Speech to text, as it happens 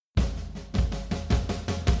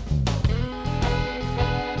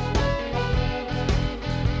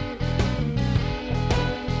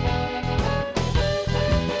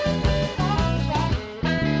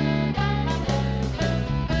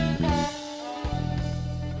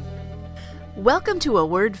Welcome to A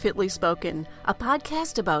Word Fitly Spoken, a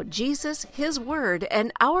podcast about Jesus, His Word,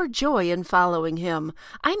 and our joy in following Him.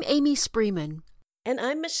 I'm Amy Spreeman. And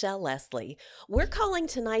I'm Michelle Leslie. We're calling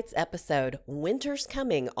tonight's episode, Winter's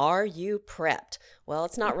Coming, Are You Prepped? Well,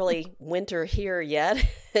 it's not really winter here yet.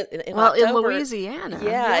 in Louisiana.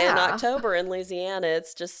 Yeah, in October in Louisiana,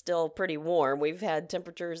 it's just still pretty warm. We've had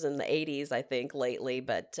temperatures in the 80s, I think, lately,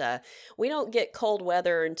 but we don't get cold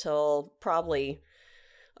weather until probably,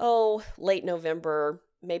 late November,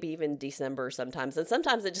 maybe even December sometimes. And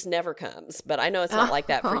sometimes it just never comes. But I know it's not like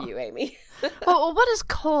that for you, Amy. Well, what is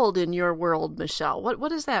cold in your world, Michelle? What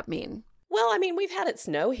does that mean? Well, I mean, we've had it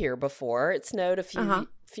snow here before. It snowed a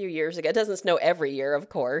few years ago. It doesn't snow every year, of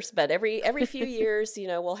course, but every few years,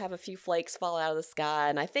 we'll have a few flakes fall out of the sky.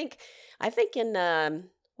 And I think in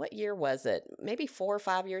what year was it? Maybe 4 or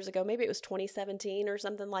 5 years ago. Maybe it was 2017 or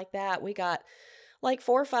something like that. We got like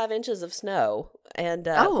 4 or 5 inches of snow. And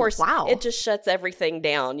of course, wow. It just shuts everything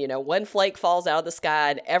down. One flake falls out of the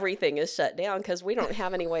sky and everything is shut down because we don't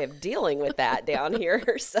have any way of dealing with that down here.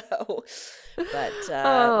 But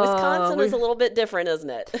Wisconsin is a little bit different, isn't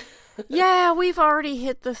it? Yeah, we've already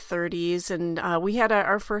hit the 30s, and we had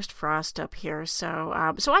our first frost up here. So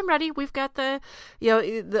I'm ready. We've got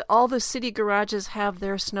all the city garages have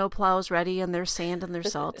their snow plows ready and their sand and their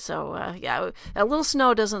salt. So a little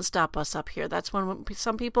snow doesn't stop us up here. That's when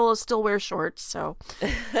some people still wear shorts. So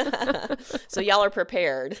so y'all are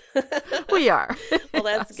prepared. We are. Well,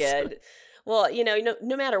 that's good. Well,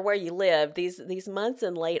 no matter where you live, these months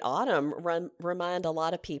in late autumn remind a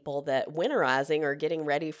lot of people that winterizing or getting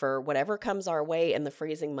ready for whatever comes our way in the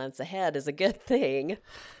freezing months ahead is a good thing.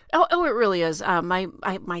 Oh, it really is. My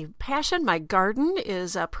passion, my garden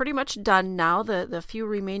is pretty much done now. The few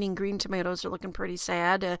remaining green tomatoes are looking pretty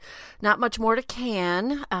sad. Not much more to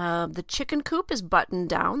can. The chicken coop is buttoned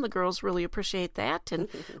down. The girls really appreciate that. And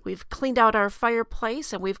we've cleaned out our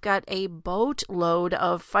fireplace, and we've got a boatload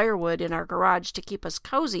of firewood in our garage to keep us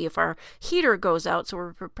cozy if our heater goes out. So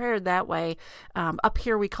we're prepared that way. Up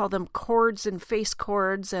here, we call them cords and face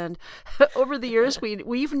cords. And over the years,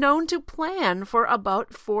 we've known to plan for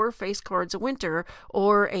about 4 face cords a winter,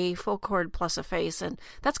 or a full cord plus a face, and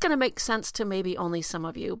that's going to make sense to maybe only some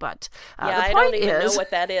of you. But I don't even know what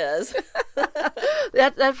that is.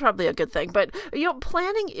 That's probably a good thing. But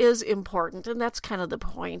planning is important, and that's kind of the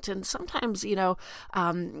point. And sometimes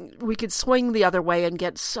we could swing the other way and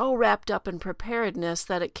get so wrapped up in preparedness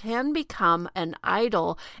that it can become an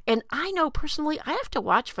idol. And I know personally I have to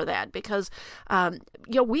watch for that because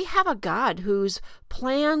we have a God whose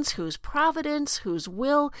plans, whose providence, whose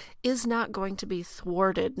will is not going to be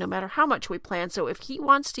thwarted no matter how much we plan. So if He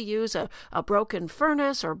wants to use a broken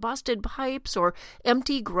furnace or busted pipes or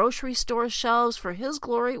empty grocery store shelves for His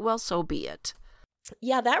glory, well, so be it.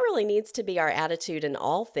 Yeah, that really needs to be our attitude in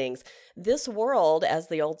all things. This world, as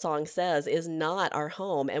the old song says, is not our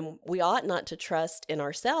home, and we ought not to trust in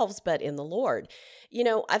ourselves, but in the Lord.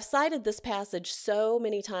 I've cited this passage so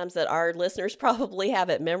many times that our listeners probably have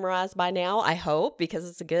it memorized by now, I hope, because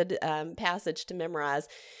it's a good passage to memorize.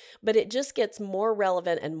 But it just gets more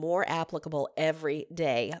relevant and more applicable every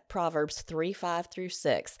day. Proverbs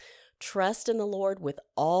 3:5-6. Trust in the Lord with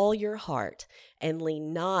all your heart and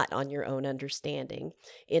lean not on your own understanding.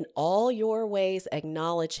 In all your ways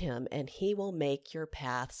acknowledge Him, and He will make your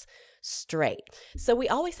paths straight. So we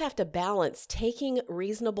always have to balance taking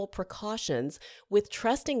reasonable precautions with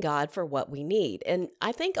trusting God for what we need. And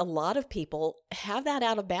I think a lot of people have that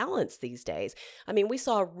out of balance these days. I mean, we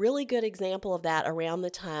saw a really good example of that around the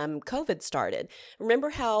time COVID started. Remember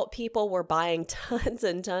how people were buying tons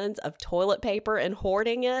and tons of toilet paper and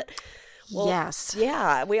hoarding it? Well, yes.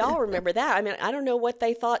 Yeah, we all remember that. I mean, I don't know what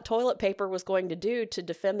they thought toilet paper was going to do to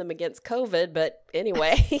defend them against COVID, but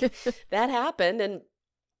anyway, that happened. And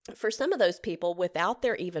for some of those people, without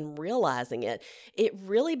their even realizing it, it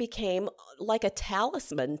really became like a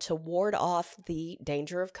talisman to ward off the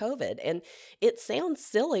danger of COVID. And it sounds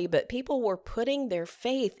silly, but people were putting their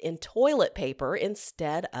faith in toilet paper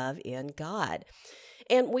instead of in God.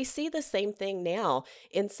 And we see the same thing now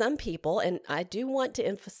in some people, and I do want to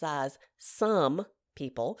emphasize some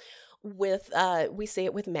people, we see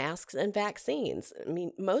it with masks and vaccines. I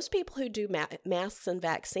mean, most people who do masks and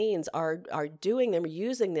vaccines are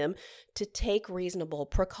using them to take reasonable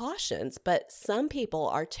precautions. But some people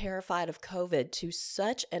are terrified of COVID to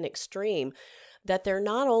such an extreme that they're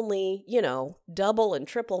not only, double and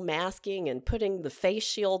triple masking and putting the face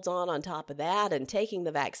shields on top of that and taking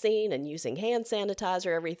the vaccine and using hand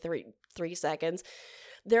sanitizer every three seconds.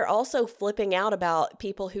 They're also flipping out about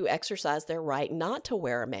people who exercise their right not to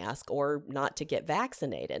wear a mask or not to get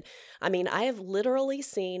vaccinated. I mean, I have literally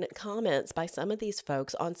seen comments by some of these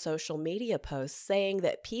folks on social media posts saying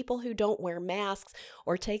that people who don't wear masks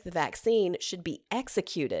or take the vaccine should be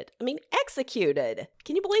executed. I mean, executed.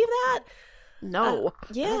 Can you believe that? No.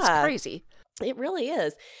 Yeah. That's crazy. It really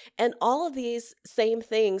is. And all of these same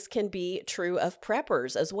things can be true of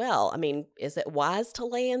preppers as well. I mean, is it wise to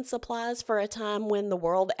lay in supplies for a time when the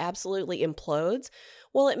world absolutely implodes?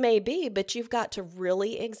 Well, it may be, but you've got to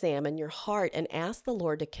really examine your heart and ask the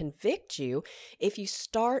Lord to convict you if you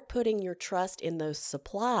start putting your trust in those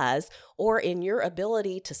supplies or in your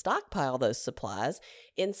ability to stockpile those supplies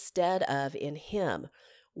instead of in Him.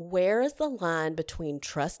 Where is the line between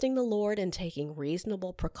trusting the Lord and taking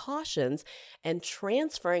reasonable precautions and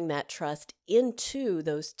transferring that trust into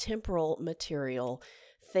those temporal material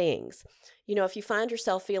things? You know, if you find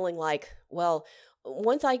yourself feeling like, well,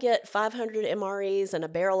 once I get 500 MREs and a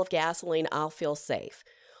barrel of gasoline, I'll feel safe.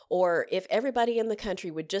 Or if everybody in the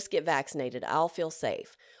country would just get vaccinated, I'll feel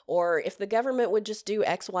safe. Or if the government would just do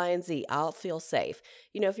X, Y, and Z, I'll feel safe.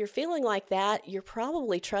 You know, if you're feeling like that, you're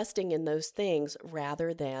probably trusting in those things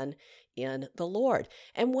rather than in the Lord.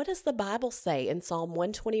 And what does the Bible say in Psalm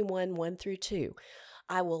 121, 1-2?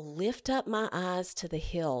 I will lift up my eyes to the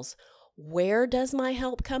hills. Where does my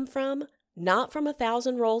help come from? Not from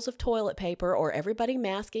 1,000 rolls of toilet paper or everybody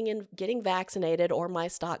masking and getting vaccinated or my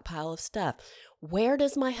stockpile of stuff. Where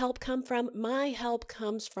does my help come from? My help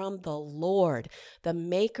comes from the Lord, the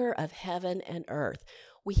maker of heaven and earth.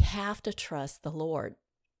 We have to trust the Lord.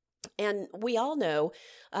 And we all know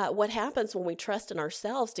what happens when we trust in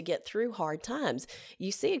ourselves to get through hard times.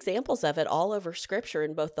 You see examples of it all over Scripture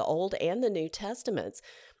in both the Old and the New Testaments.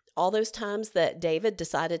 All those times that David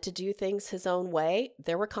decided to do things his own way,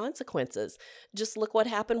 there were consequences. Just look what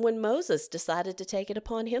happened when Moses decided to take it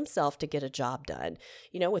upon himself to get a job done.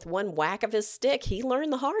 You know, with one whack of his stick, he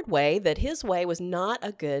learned the hard way that his way was not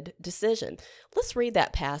a good decision. Let's read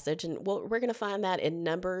that passage, and we're going to find that in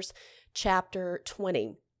Numbers chapter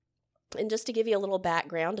 20. And just to give you a little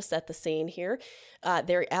background to set the scene here,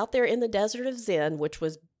 they're out there in the desert of Zin, which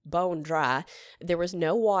was bone dry. There was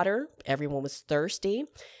no water. Everyone was thirsty.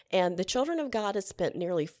 And the children of God had spent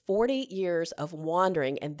nearly 40 years of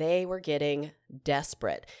wandering, and they were getting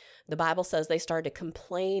desperate. The Bible says they started to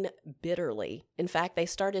complain bitterly. In fact, they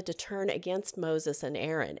started to turn against Moses and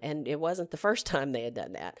Aaron, and it wasn't the first time they had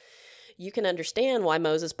done that. You can understand why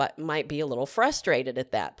Moses might be a little frustrated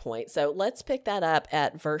at that point. So let's pick that up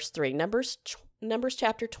at verse 3. Numbers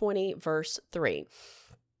chapter 20, verse 3.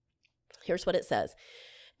 Here's what it says.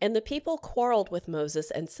 And the people quarreled with Moses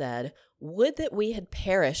and said, Would that we had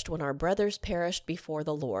perished when our brothers perished before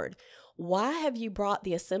the Lord. Why have you brought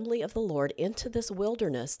the assembly of the Lord into this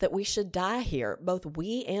wilderness that we should die here, both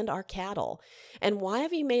we and our cattle? And why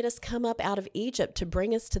have you made us come up out of Egypt to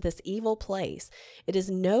bring us to this evil place? It is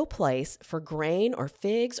no place for grain or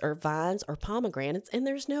figs or vines or pomegranates, and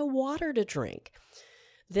there's no water to drink.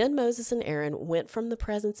 Then Moses and Aaron went from the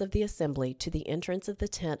presence of the assembly to the entrance of the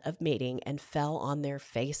tent of meeting and fell on their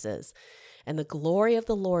faces. And the glory of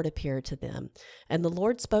the Lord appeared to them. And the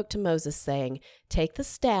Lord spoke to Moses, saying, Take the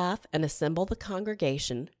staff and assemble the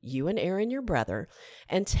congregation, you and Aaron your brother,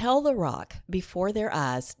 and tell the rock before their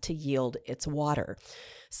eyes to yield its water.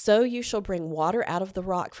 So you shall bring water out of the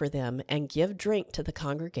rock for them, and give drink to the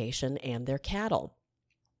congregation and their cattle.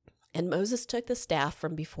 And Moses took the staff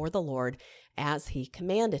from before the Lord as he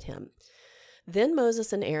commanded him. Then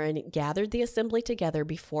Moses and Aaron gathered the assembly together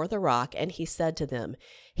before the rock, and he said to them,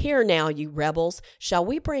 Hear now, you rebels, shall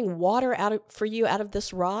we bring water for you out of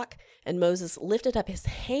this rock? And Moses lifted up his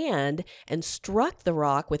hand and struck the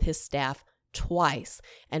rock with his staff twice,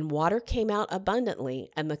 and water came out abundantly,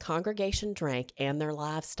 and the congregation drank and their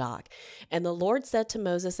livestock. And the Lord said to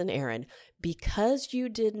Moses and Aaron, Because you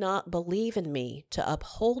did not believe in me to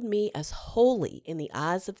uphold me as holy in the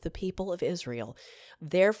eyes of the people of Israel,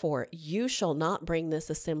 therefore you shall not bring this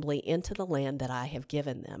assembly into the land that I have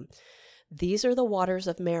given them. These are the waters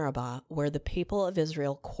of Meribah, where the people of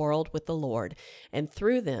Israel quarreled with the Lord, and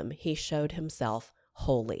through them he showed himself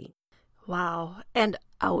holy. Wow. And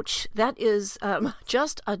ouch, that is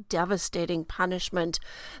just a devastating punishment.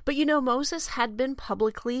 But you know, Moses had been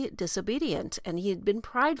publicly disobedient, and he had been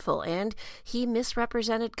prideful, and he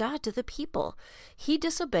misrepresented God to the people. He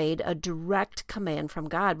disobeyed a direct command from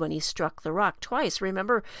God when he struck the rock twice.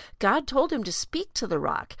 Remember, God told him to speak to the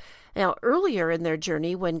rock. Now, earlier in their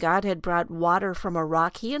journey, when God had brought water from a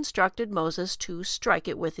rock, he instructed Moses to strike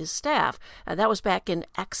it with his staff. That was back in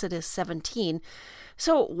Exodus 17.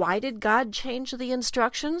 So why did God change the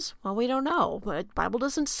instructions? Well, we don't know. The Bible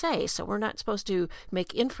doesn't say, so we're not supposed to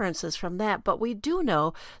make inferences from that. But we do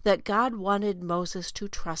know that God wanted Moses to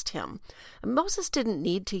trust him. Moses didn't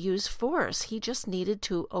need to use force. He just needed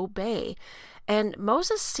to obey. And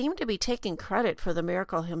Moses seemed to be taking credit for the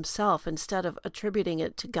miracle himself instead of attributing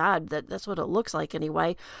it to God. That's what it looks like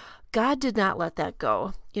anyway. God did not let that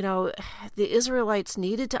go. You know, the Israelites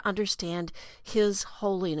needed to understand his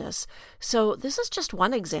holiness. So this is just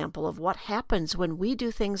one example of what happens when we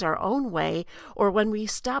do things our own way or when we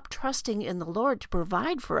stop trusting in the Lord to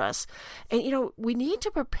provide for us. And, you know, we need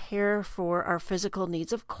to prepare for our physical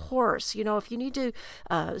needs, of course. You know, if you need to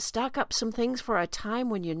stock up some things for a time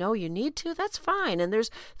when you know you need to, that's fine. And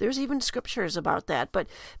there's even scriptures about that. But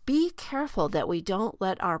be careful that we don't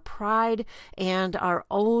let our pride and our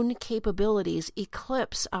own capabilities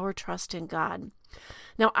eclipse our trust in God.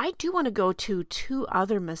 Now, I do want to go to two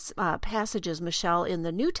other passages, Michelle, in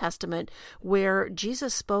the New Testament where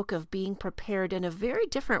Jesus spoke of being prepared in a very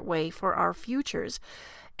different way for our futures.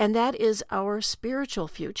 And that is our spiritual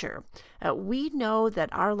future. We know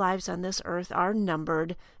that our lives on this earth are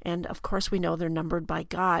numbered, and of course we know they're numbered by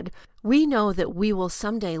God. We know that we will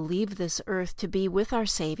someday leave this earth to be with our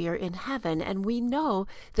Savior in heaven, and we know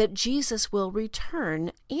that Jesus will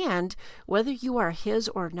return, and whether you are his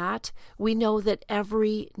or not, we know that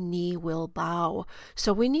every knee will bow.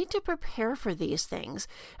 So we need to prepare for these things.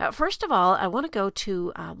 First of all, I want to go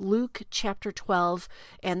to Luke chapter 12,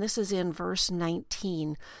 and this is in verse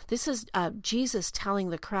 19. This is Jesus telling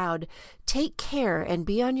the crowd, "Take care and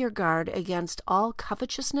be on your guard against all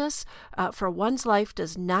covetousness, for one's life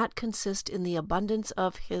does not consist in the abundance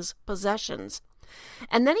of his possessions."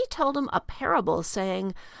 And then he told him a parable,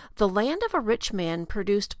 saying, "The land of a rich man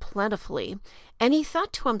produced plentifully, and he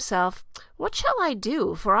thought to himself, 'What shall I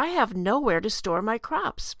do? For I have nowhere to store my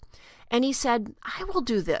crops.' And he said, 'I will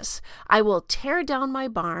do this. I will tear down my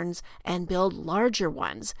barns and build larger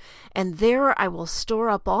ones, and there I will store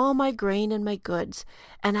up all my grain and my goods.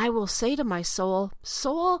 And I will say to my soul,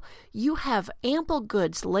 Soul, you have ample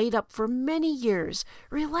goods laid up for many years.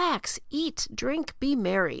 Relax, eat, drink, be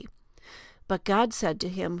merry.' But God said to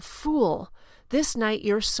him, 'Fool, this night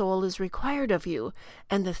your soul is required of you,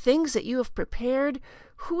 and the things that you have prepared,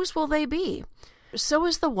 whose will they be? So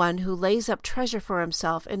is the one who lays up treasure for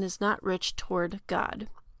himself and is not rich toward God.'"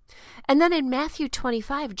 And then in Matthew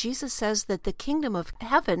 25, Jesus says that the kingdom of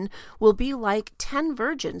heaven will be like 10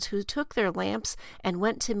 virgins who took their lamps and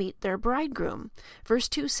went to meet their bridegroom. Verse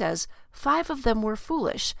 2 says, 5 of them were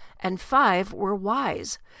foolish, and 5 were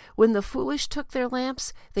wise. When the foolish took their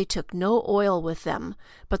lamps, they took no oil with them,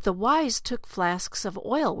 but the wise took flasks of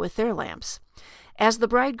oil with their lamps. As the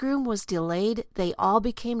bridegroom was delayed, they all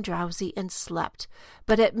became drowsy and slept.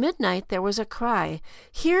 But at midnight there was a cry,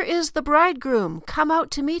 "Here is the bridegroom, come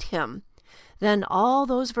out to meet him." Then all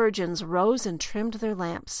those virgins rose and trimmed their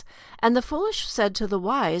lamps. And the foolish said to the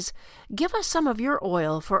wise, "Give us some of your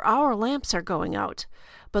oil, for our lamps are going out."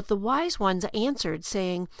 But the wise ones answered,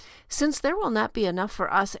 saying, "Since there will not be enough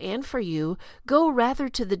for us and for you, go rather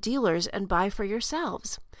to the dealers and buy for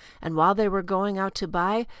yourselves." And while they were going out to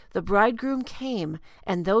buy, the bridegroom came,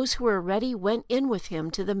 and those who were ready went in with him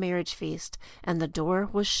to the marriage feast, and the door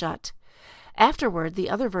was shut. Afterward the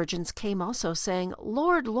other virgins came also, saying,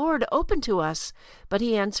 "Lord, Lord, open to us." But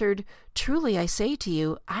he answered, "Truly I say to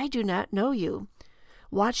you, I do not know you.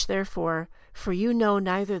 Watch therefore, for you know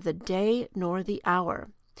neither the day nor the hour."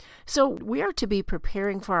 So we are to be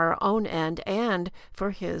preparing for our own end and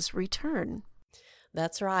for his return.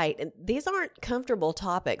 That's right. And these aren't comfortable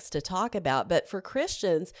topics to talk about, but for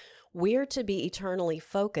Christians, we're to be eternally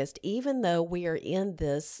focused, even though we are in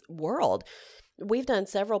this world. We've done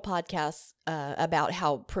several podcasts about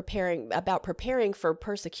preparing for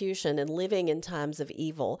persecution and living in times of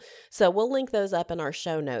evil. So we'll link those up in our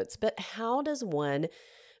show notes. But how does one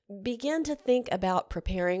begin to think about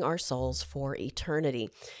preparing our souls for eternity?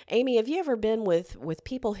 Amy, have you ever been with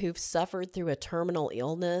people who've suffered through a terminal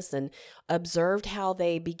illness and observed how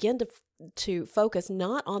they begin to focus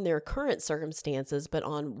not on their current circumstances, but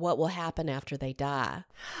on what will happen after they die?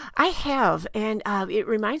 I have, and it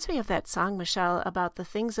reminds me of that song, Michelle, about the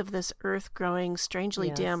things of this earth growing strangely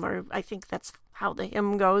Yes. dim, or I think that's how the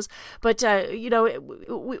hymn goes. But,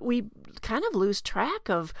 we kind of lose track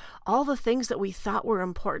of all the things that we thought were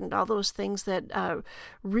important, all those things that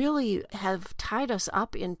really have tied us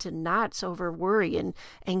up into knots over worry and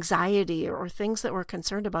anxiety or things that we're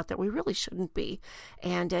concerned about that we really shouldn't be.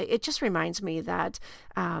 And it just reminds me that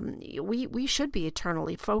we should be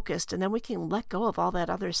eternally focused, and then we can let go of all that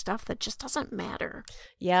other stuff that just doesn't matter.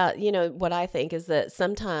 Yeah, what I think is that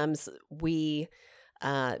sometimes we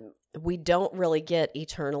don't really get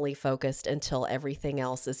eternally focused until everything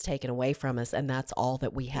else is taken away from us, and that's all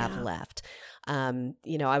that we have left.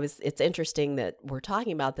 It's interesting that we're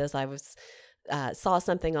talking about this. I saw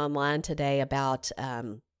something online today about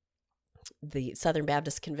the Southern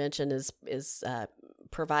Baptist Convention is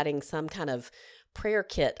providing some kind of prayer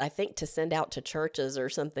kit, I think, to send out to churches or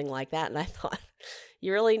something like that. And I thought, we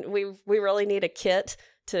really need a kit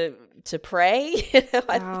to pray,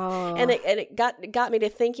 and it got me to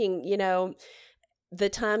thinking, the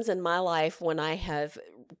times in my life when I have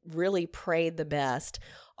really prayed the best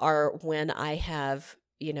are when I have,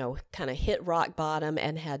 kind of hit rock bottom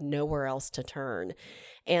and had nowhere else to turn.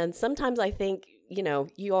 And sometimes I think,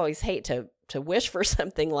 you always hate to wish for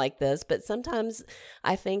something like this, but sometimes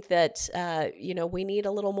I think that, we need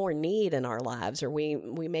a little more need in our lives, or we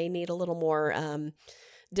may need a little more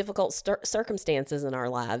difficult circumstances in our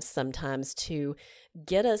lives sometimes to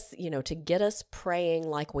get us, praying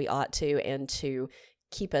like we ought to, and to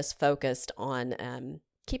keep us focused on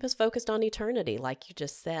eternity, like you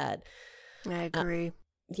just said. I agree.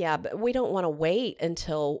 Yeah, but we don't want to wait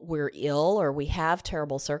until we're ill or we have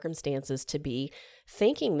terrible circumstances to be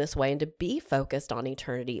thinking this way and to be focused on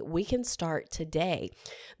eternity. We can start today.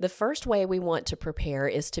 The first way we want to prepare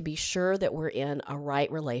is to be sure that we're in a right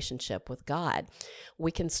relationship with God.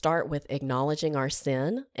 We can start with acknowledging our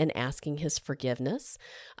sin and asking His forgiveness.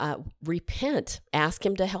 Repent. Ask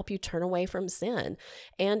Him to help you turn away from sin.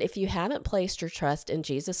 And if you haven't placed your trust in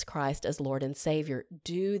Jesus Christ as Lord and Savior,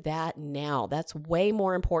 do that now. That's way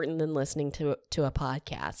more important than listening to a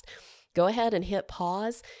podcast. Go ahead and hit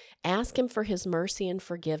pause. Ask Him for His mercy and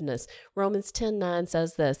forgiveness. Romans 10:9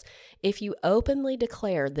 says this: if you openly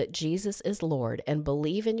declare that Jesus is Lord and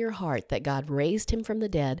believe in your heart that God raised Him from the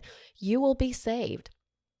dead, you will be saved.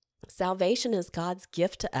 Salvation is God's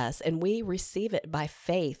gift to us, and we receive it by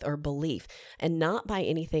faith or belief and not by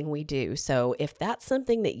anything we do. So if that's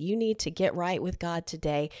something that you need to get right with God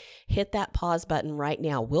today, hit that pause button right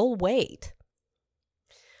now. We'll wait.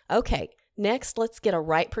 Okay, next, let's get a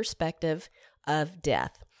right perspective of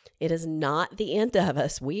death. It is not the end of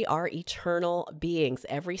us. We are eternal beings,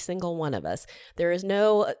 every single one of us. There is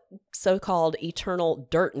no so-called eternal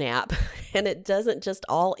dirt nap, and it doesn't just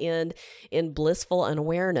all end in blissful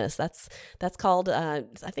unawareness. That's called, I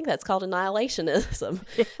think that's called annihilationism.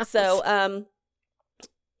 Yes. So,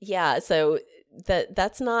 so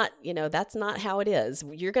that's not how it is.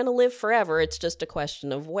 You're going to live forever. It's just a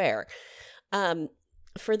question of where.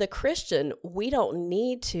 For the Christian, we don't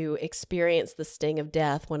need to experience the sting of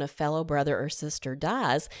death when a fellow brother or sister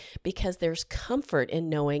dies, because there's comfort in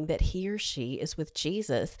knowing that he or she is with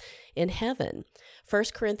Jesus in heaven.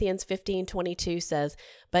 1 Corinthians 15:22 says,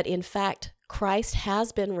 "But in fact, Christ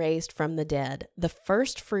has been raised from the dead, the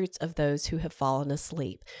first fruits of those who have fallen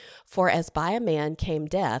asleep. For as by a man came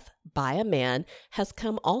death, by a man has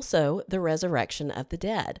come also the resurrection of the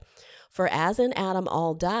dead. For as in Adam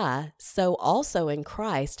all die, so also in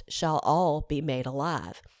Christ shall all be made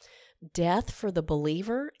alive." Death for the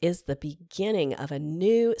believer is the beginning of a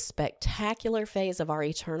new, spectacular phase of our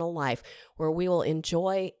eternal life, where we will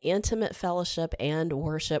enjoy intimate fellowship and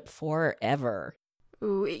worship forever.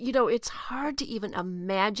 Ooh, it's hard to even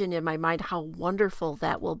imagine in my mind how wonderful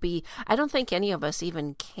that will be. I don't think any of us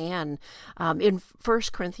even can. In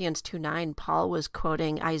 1 Corinthians 2:9, Paul was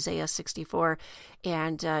quoting Isaiah 64,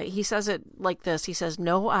 and he says it like this. He says,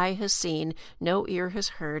 "No eye has seen, no ear has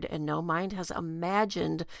heard, and no mind has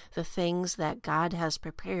imagined the things that God has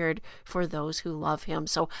prepared for those who love Him."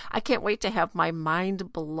 So I can't wait to have my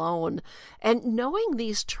mind blown. And knowing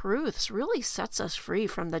these truths really sets us free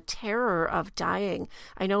from the terror of dying.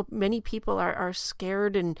 I know many people are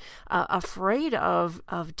scared and afraid of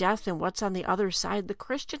death and what's on the other side. The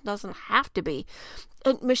Christian doesn't have to be.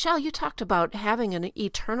 And Michelle, you talked about having an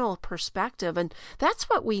eternal perspective, and that's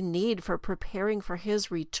what we need for preparing for His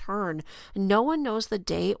return. No one knows the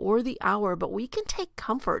day or the hour, but we can take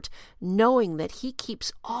comfort knowing that He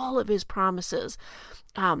keeps all of His promises.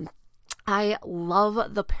 I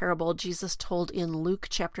love the parable Jesus told in Luke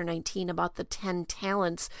chapter 19 about the 10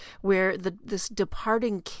 talents, where this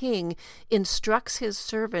departing king instructs his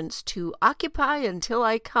servants to occupy until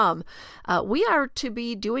I come. We are to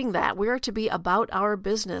be doing that. We are to be about our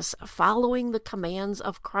business, following the commands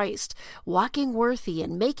of Christ, walking worthy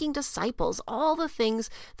and making disciples, all the things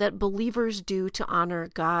that believers do to honor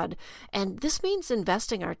God. And this means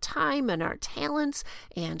investing our time and our talents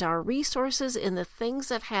and our resources in the things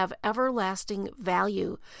that have everlasting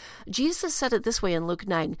value. Jesus said it this way in Luke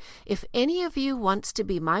 9, "If any of you wants to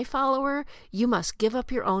be my follower, you must give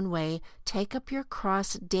up your own way, take up your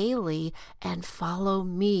cross daily, and follow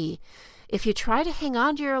me." If you try to hang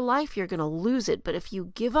on to your life, you're going to lose it. But if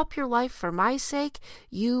you give up your life for my sake,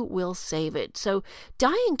 you will save it. So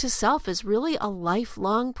dying to self is really a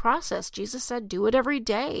lifelong process. Jesus said, do it every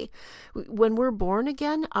day. When we're born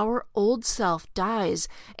again, our old self dies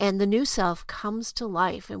and the new self comes to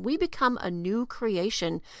life. And we become a new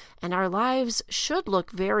creation. And our lives should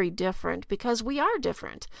look very different because we are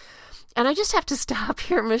different. And I just have to stop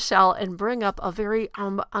here, Michelle, and bring up a very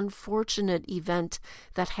unfortunate event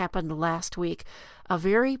that happened last week. A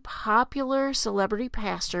very popular celebrity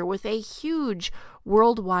pastor with a huge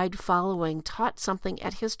worldwide following taught something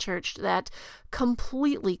at his church that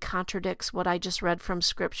completely contradicts what I just read from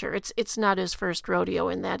Scripture. It's not his first rodeo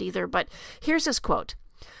in that either, but here's his quote.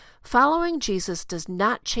 "Following Jesus does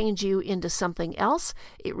not change you into something else.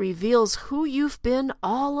 It reveals who you've been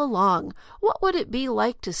all along. What would it be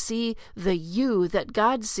like to see the you that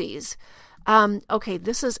God sees?" Okay,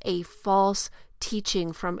 this is a false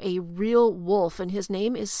teaching from a real wolf, and his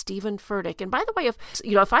name is Steven Furtick. And by the way,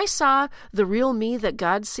 if I saw the real me that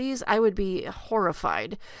God sees, I would be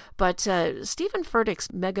horrified. But Steven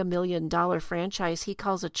Furtick's mega $1 million franchise he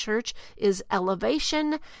calls a church is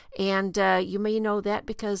Elevation, and you may know that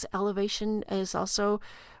because Elevation is also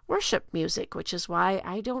worship music, which is why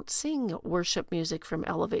I don't sing worship music from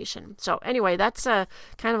Elevation. So anyway, that's a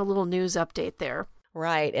kind of a little news update there.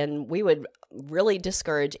 Right. And we would really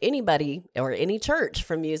discourage anybody or any church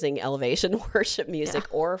from using Elevation worship music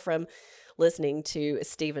or from listening to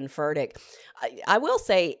Steven Furtick. I will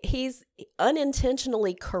say he's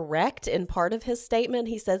unintentionally correct in part of his statement.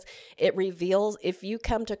 He says it reveals if you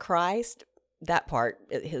come to Christ. That part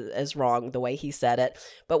is wrong the way he said it.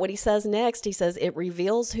 But what he says next, he says it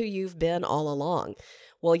reveals who you've been all along.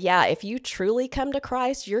 Well, yeah, if you truly come to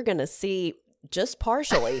Christ, you're going to see just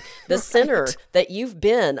partially the sinner that you've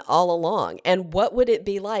been all along. And what would it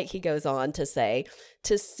be like, he goes on to say,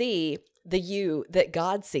 to see the you that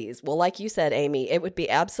God sees? Well, like you said, Amy, it would be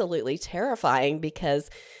absolutely terrifying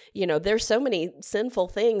because, there's so many sinful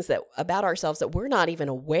things that about ourselves that we're not even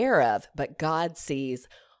aware of, but God sees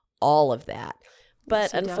all of that.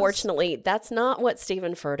 But yes, unfortunately, that's not what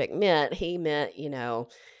Steven Furtick meant. He meant,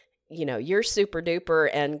 you're super duper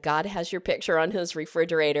and God has your picture on his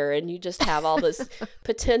refrigerator and you just have all this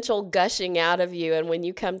potential gushing out of you. And when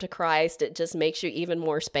you come to Christ, it just makes you even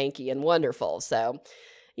more spanky and wonderful. So,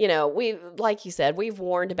 like you said, we've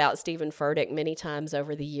warned about Steven Furtick many times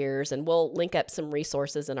over the years, and we'll link up some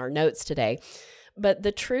resources in our notes today. But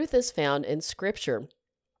the truth is found in Scripture,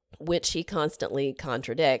 which he constantly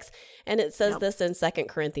contradicts. And it says this in 2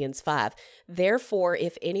 Corinthians 5. "Therefore,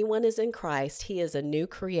 if anyone is in Christ, he is a new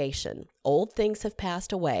creation. Old things have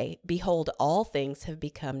passed away. Behold, all things have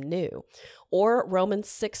become new." Or Romans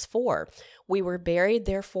 6:4. "We were buried,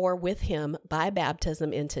 therefore, with him by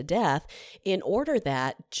baptism into death, in order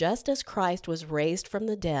that, just as Christ was raised from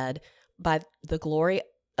the dead by the glory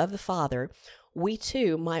of the Father, we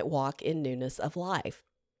too might walk in newness of life."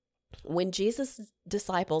 When Jesus'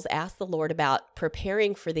 disciples asked the Lord about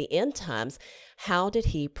preparing for the end times, how did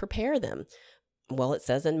he prepare them? Well, it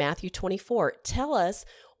says in Matthew 24, "Tell us,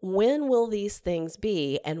 when will these things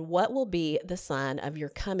be, and what will be the sign of your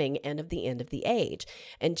coming and of the end of the age?"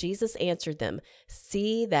 And Jesus answered them,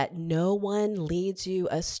 "See that no one leads you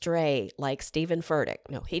astray like Steven Furtick."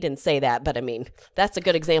 No, he didn't say that, but that's a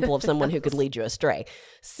good example of someone who could lead you astray.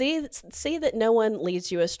 See that no one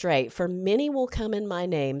leads you astray, for many will come in my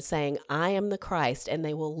name saying, "I am the Christ," and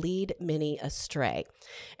they will lead many astray.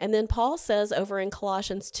 And then Paul says over in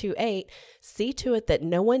Colossians 2:8, "See to it that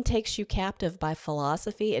no one takes you captive by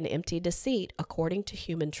philosophy and empty deceit, according to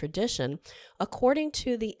human tradition, according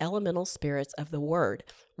to the elemental spirits of the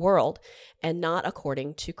world, and not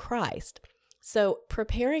according to Christ." So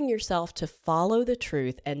preparing yourself to follow the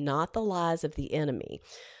truth and not the lies of the enemy,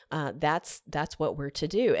 that's what we're to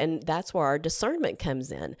do. And that's where our discernment comes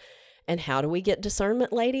in. And how do we get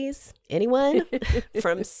discernment, ladies? Anyone?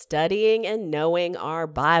 From studying and knowing our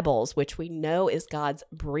Bibles, which we know is God's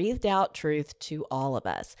breathed out truth to all of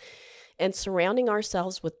us. and surrounding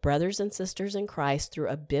ourselves with brothers and sisters in Christ through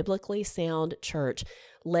a biblically sound church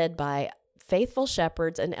led by faithful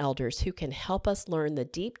shepherds and elders who can help us learn the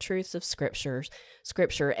deep truths of Scripture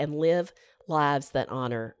and live lives that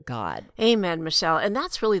honor God. Amen, Michelle. And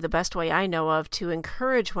that's really the best way I know of to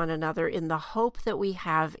encourage one another in the hope that we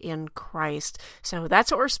have in Christ. So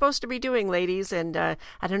that's what we're supposed to be doing, ladies. And I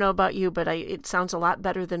don't know about you, but it sounds a lot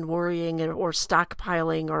better than worrying or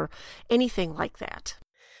stockpiling or anything like that.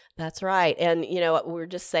 That's right. And, you know, we're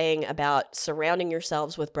just saying about surrounding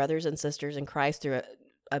yourselves with brothers and sisters in Christ through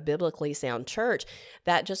a biblically sound church.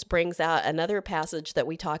 That just brings out another passage that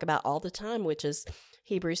we talk about all the time, which is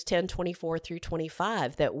Hebrews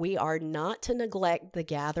 10:24-25, that we are not to neglect the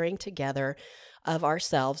gathering together of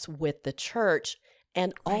ourselves with the church,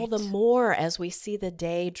 and all the more as we see the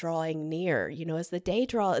day drawing near. You know, as the day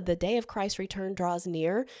of Christ's return draws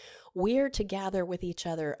near, we're to gather with each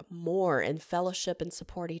other more and fellowship and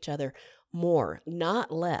support each other more,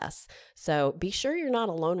 not less. So be sure you're not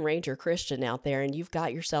a Lone Ranger Christian out there and you've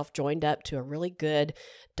got yourself joined up to a really good,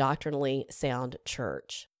 doctrinally sound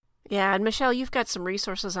church. Yeah, and Michelle, you've got some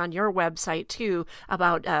resources on your website, too,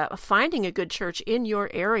 about finding a good church in your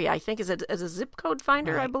area. I think, is it as a zip code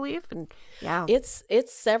finder, right. I believe? And yeah. It's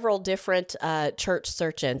several different church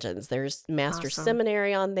search engines. There's Master's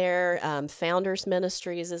Seminary on there, Founders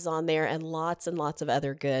Ministries is on there, and lots of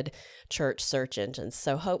other good church search engines.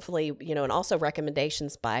 So hopefully, you know, and also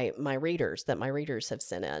recommendations by my readers that my readers have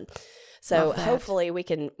sent in. So hopefully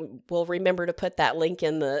we'll remember to put that link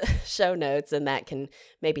in the show notes, and that can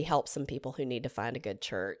maybe help some people who need to find a good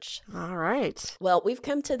church. All right. Well, we've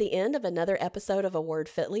come to the end of another episode of A Word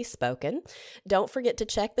Fitly Spoken. Don't forget to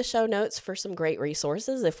check the show notes for some great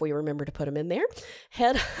resources if we remember to put them in there.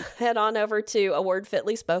 Head on over to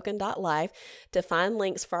awordfitlyspoken.life to find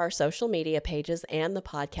links for our social media pages and the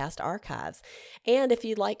podcast archives. And if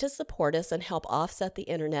you'd like to support us and help offset the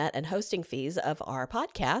internet and hosting fees of our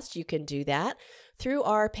podcast, you can do that through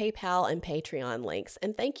our PayPal and Patreon links.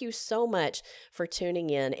 And thank you so much for tuning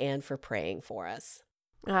in and for praying for us.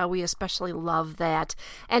 We especially love that.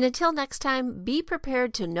 And until next time, be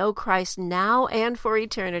prepared to know Christ now and for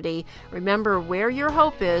eternity. Remember where your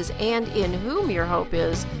hope is and in whom your hope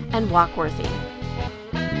is, and walk worthy.